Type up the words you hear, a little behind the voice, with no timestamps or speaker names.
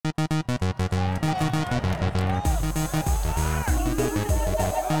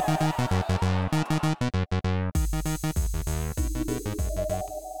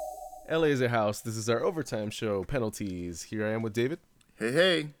LA's a house. This is our overtime show, Penalties. Here I am with David.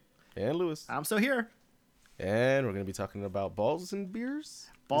 Hey. And Lewis. I'm still here. And we're going to be talking about balls and beers.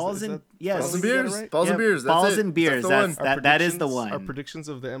 Balls and beers. Balls and beers. That's balls it. and beers. That is the one. Our predictions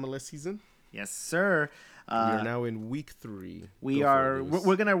of the MLS season. Yes, sir. We are now in week 3. We're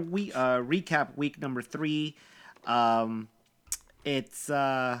gonna recap week number 3. It's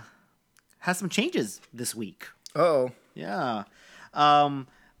has some changes this week. Oh. Yeah.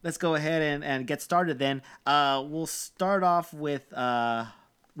 Let's go ahead and get started then. We'll start off with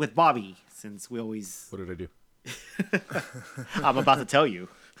Bobby, since we always. What did I do? I'm about to tell you.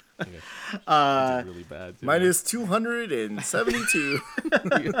 Okay. I did really bad. Minus 272.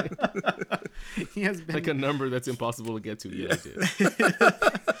 He has been like a number that's impossible to get to. Yeah, I did.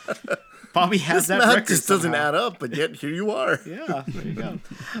 Bobby has that math record just doesn't somehow. add up, but yet here you are. Yeah, there you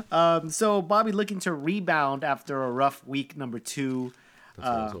go. So Bobby looking to rebound after a rough week number 2. That's what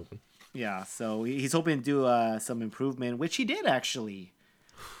I was hoping. Yeah, so he's hoping to do some improvement, which he did actually.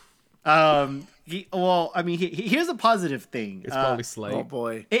 Here's a positive thing. It's probably slight. Oh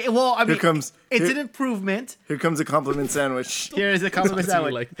boy. It's an improvement. Here comes a compliment sandwich. Here's a compliment Talk to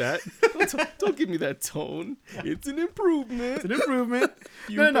me sandwich. like that. Don't give me that tone. It's an improvement. It's an improvement.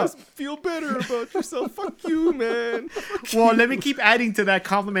 You No. must feel better about yourself. Fuck you, man. Well, let me keep adding to that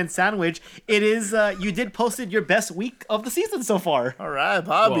compliment sandwich. It is you did posted your best week of the season so far. All right,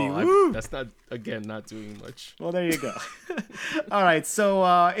 Bobby. Well, Woo. that's not doing much. Well, there you go. All right,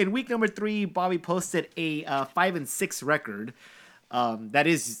 so in week number 3, Bobby posted a 5-6 record. That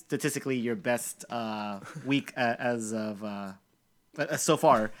is statistically your best week as of so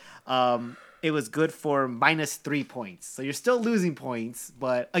far. It was good for minus 3 points. So you're still losing points,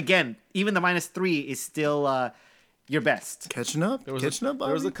 but again, even the minus 3 is still your best. Catching up, Bobby.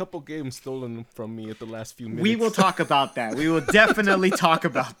 There was a couple games stolen from me at the last few minutes. We will talk about that. We will definitely talk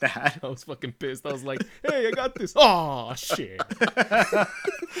about that. I was fucking pissed. I was like, hey, I got this. Oh, shit.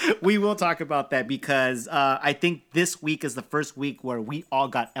 We will talk about that because I think this week is the first week where we all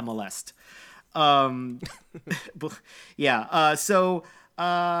got MLS'd. So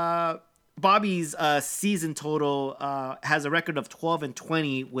Bobby's season total has a record of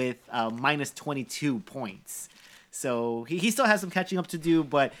 12-20 with minus 22 points. So he still has some catching up to do,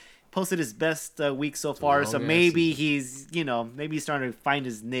 but posted his best week so far. So maybe he's starting to find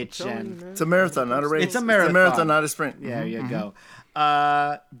his niche. And it's a marathon, not a race. It's a marathon, not a sprint. Yeah, there you go.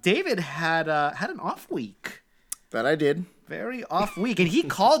 David had an off week. That I did. Very off week, and he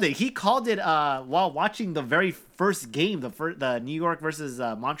called it. He called it while watching the very first game, the New York versus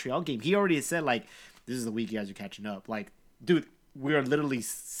Montreal game. He already said, like, this is the week you guys are catching up. Like, dude, we are literally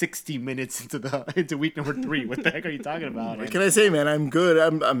 60 minutes into week number 3. What the heck are you talking about? What can I say, man? I'm good.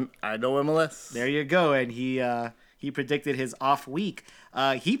 I know MLS. There you go. And he predicted his off week.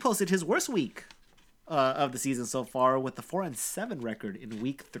 He posted his worst week of the season so far with the 4-7 record in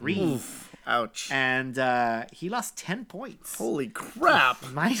week 3. Oof. Ouch. And he lost 10 points. Holy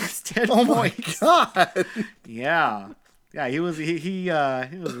crap. Minus 10 Oh points. my god. Yeah. Yeah, he was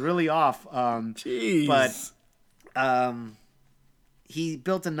really off. Jeez. But he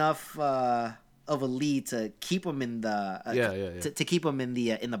built enough of a lead to keep him in the to keep him in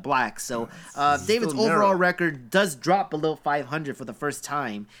the black. So David's overall record does drop below 500 for the first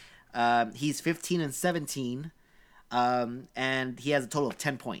time. He's 15-17. And he has a total of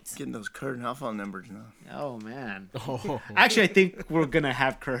 10 points. Getting those current alpha numbers now. Oh man. Oh. Actually, I think we're gonna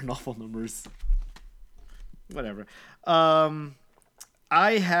have current awful numbers. Whatever. I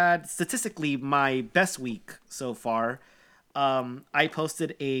had statistically my best week so far. I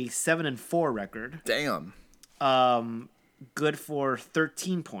posted a 7-4 record. Damn. Good for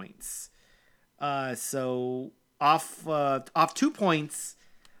 13 points. So off 2 points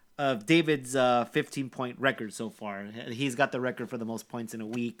of David's 15-point record so far. He's got the record for the most points in a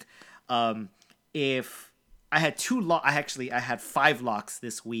week. If I had I had 5 locks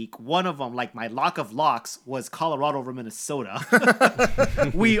this week. One of them, like my lock of locks, was Colorado over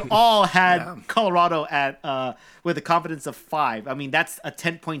Minnesota. We all had Colorado at with a confidence of 5. I mean, that's a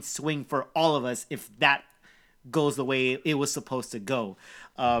 10-point swing for all of us if that goes the way it was supposed to go.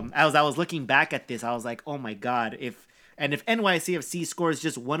 As I was looking back at this, I was like, oh my god, if NYCFC scores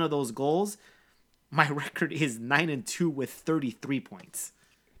just one of those goals, my record is 9-2 with 33 points.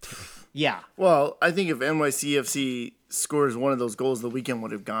 Yeah. Well, I think if NYCFC scores one of those goals, the weekend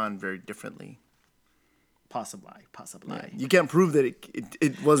would have gone very differently. Possibly. Yeah. You can't prove that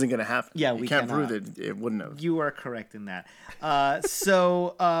it wasn't going to happen. Yeah, we can't prove that it wouldn't have. You are correct in that.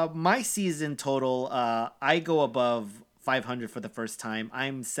 So my season total, I go above 500 for the first time.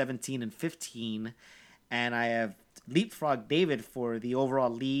 I'm 17-15, and I have leapfrogged David for the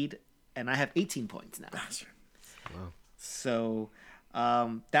overall lead and I have 18 points now. Wow. So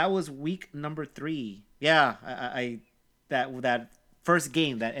that was week number 3. Yeah, I that first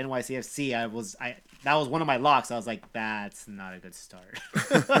game, that NYCFC, that was one of my locks. I was like, that's not a good start.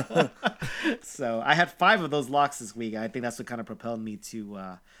 So I had 5 of those locks this week. I think that's what kind of propelled me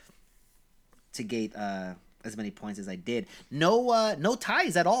to get as many points as I did. No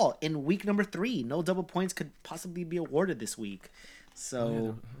ties at all in week number 3. No double points could possibly be awarded this week.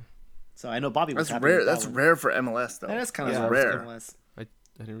 So I know Bobby was That's happy rare. with that That's one. rare for MLS, though. That is kind That's of rare. for MLS.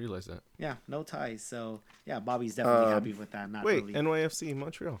 I didn't realize that. Yeah, no ties. So yeah, Bobby's definitely happy with that. Not Wait, really. NYFC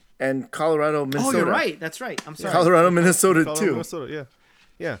Montreal. And Colorado, Minnesota. Oh, you're right. That's right. I'm sorry. Colorado, Minnesota, Colorado, too. Minnesota,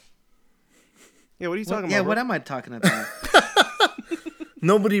 yeah. Yeah, what are you talking about? Yeah, bro? what am I talking about?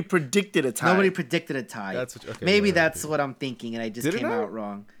 Nobody predicted a tie. Nobody predicted a tie. That's what- okay, Maybe yeah, that's okay. what I'm thinking, and I just Did it came not? out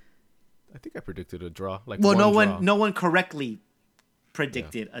wrong. I think I predicted a draw. Like Well, draw. no one correctly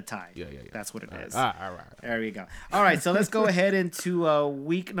predicted a tie. Yeah. That's what it is. All right. There we go. All right, so let's go ahead into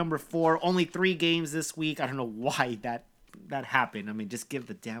week number 4. Only 3 games this week. I don't know why that happened. I mean, just give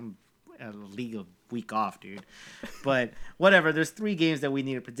the damn league a week off, dude. But whatever. There's 3 games that we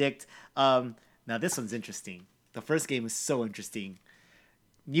need to predict. Now this one's interesting. The first game is so interesting.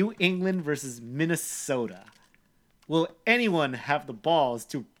 New England versus Minnesota. Will anyone have the balls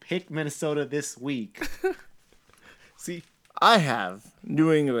to pick Minnesota this week? See, I have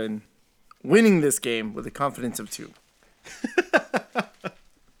New England winning this game with a confidence of 2.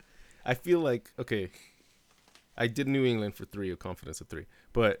 I feel like, okay, I did New England for 3, a confidence of 3,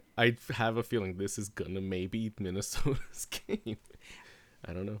 but I have a feeling this is gonna maybe Minnesota's game.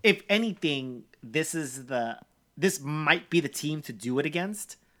 I don't know. If anything, this might be the team to do it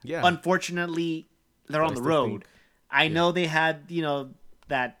against. Yeah. Unfortunately, they're on I the still road. think- I know they had,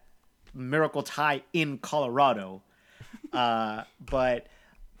 that miracle tie in Colorado. But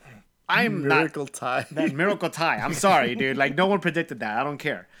I'm Miracle not tie. that miracle tie. I'm sorry, dude. Like, no one predicted that. I don't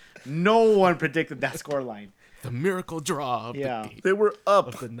care. No one predicted that scoreline. The miracle draw of Yeah. the game. They were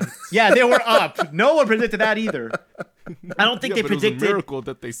up. The Knights. Yeah, they were up. No one predicted that either. I don't think Yeah, they but it was a predicted. miracle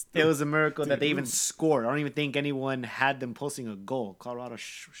that they still... It was a miracle that they even scored. I don't even think anyone had them posting a goal. Colorado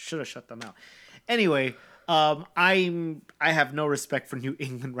should have shut them out. Anyway, I have no respect for New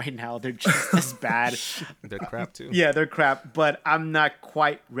England right now. They're just as bad. They're crap too. Yeah, they're crap. But I'm not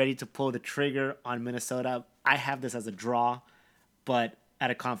quite ready to pull the trigger on Minnesota. I have this as a draw, but at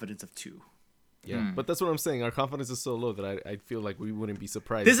a confidence of 2. Yeah, but that's what I'm saying. Our confidence is so low that I feel like we wouldn't be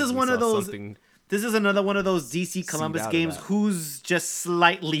surprised. This if is we one of saw those. something- This is another one of those DC Columbus out of games that. who's just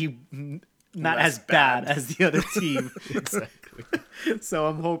slightly not Less as bad as the other team. Exactly. So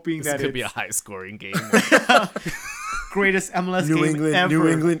I'm hoping This that could it's be a high-scoring game. greatest MLS New game England, ever. New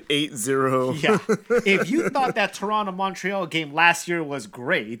England 8-0. Yeah. If you thought that Toronto Montreal game last year was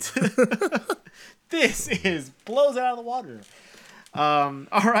great, this blows it out of the water. All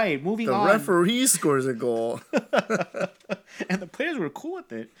right, moving The on. referee scores a goal. And the players were cool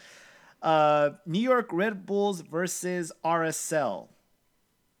with it. New York Red Bulls versus RSL.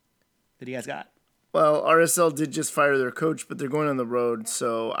 What do you guys got? Well, RSL did just fire their coach, but they're going on the road,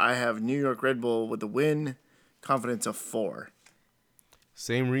 so I have New York Red Bull with the win, confidence of 4.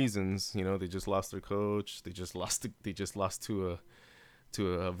 Same reasons, they just lost their coach. They just lost to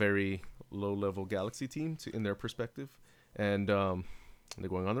a very low-level Galaxy team in their perspective, and they're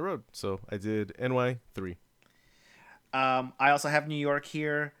going on the road. So I did NY 3. I also have New York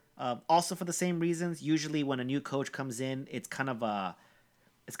here. Also for the same reasons. Usually when a new coach comes in, it's kind of a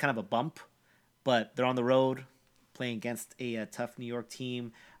bump, but they're on the road playing against a tough New York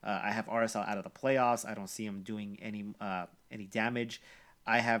team. I have RSL out of the playoffs. I don't see them doing any damage.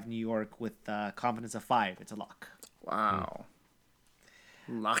 I have New York with confidence of 5. It's a lock. Wow.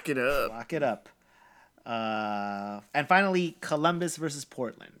 Lock it up. Lock it up. And finally, Columbus versus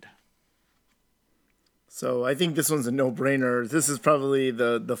Portland. So I think this one's a no-brainer. This is probably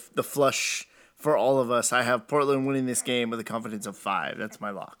the flush for all of us. I have Portland winning this game with a confidence of 5. That's my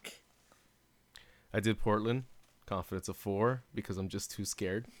lock. I did Portland, confidence of 4, because I'm just too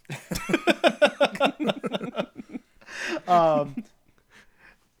scared.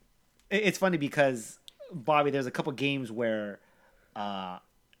 It's funny because, Bobby, there's a couple games where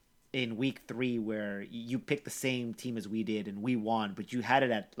in week 3 where you picked the same team as we did and we won, but you had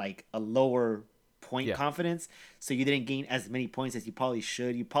it at like a lower point confidence, so you didn't gain as many points as you probably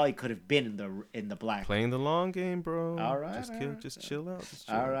should. You probably could have been in the black. Playing the long game, bro. All right, Just chill out.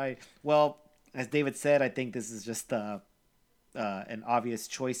 All right. Well, as David said, I think this is just an obvious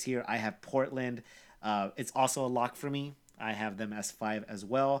choice here. I have Portland. It's also a lock for me. I have them as 5 as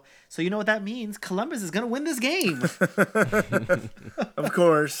well. So you know what that means? Columbus is going to win this game. Of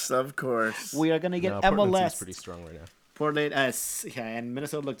course. We are going to get Portland seems MLS. pretty strong right now. Portland, and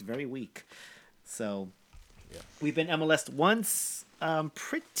Minnesota looked very weak. So we've been MLS'd once. I'm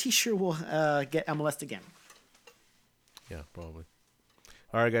pretty sure we'll get MLS'd again. Yeah, probably.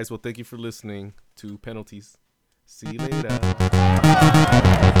 All right, guys. Well, thank you for listening to Penalties. See you later.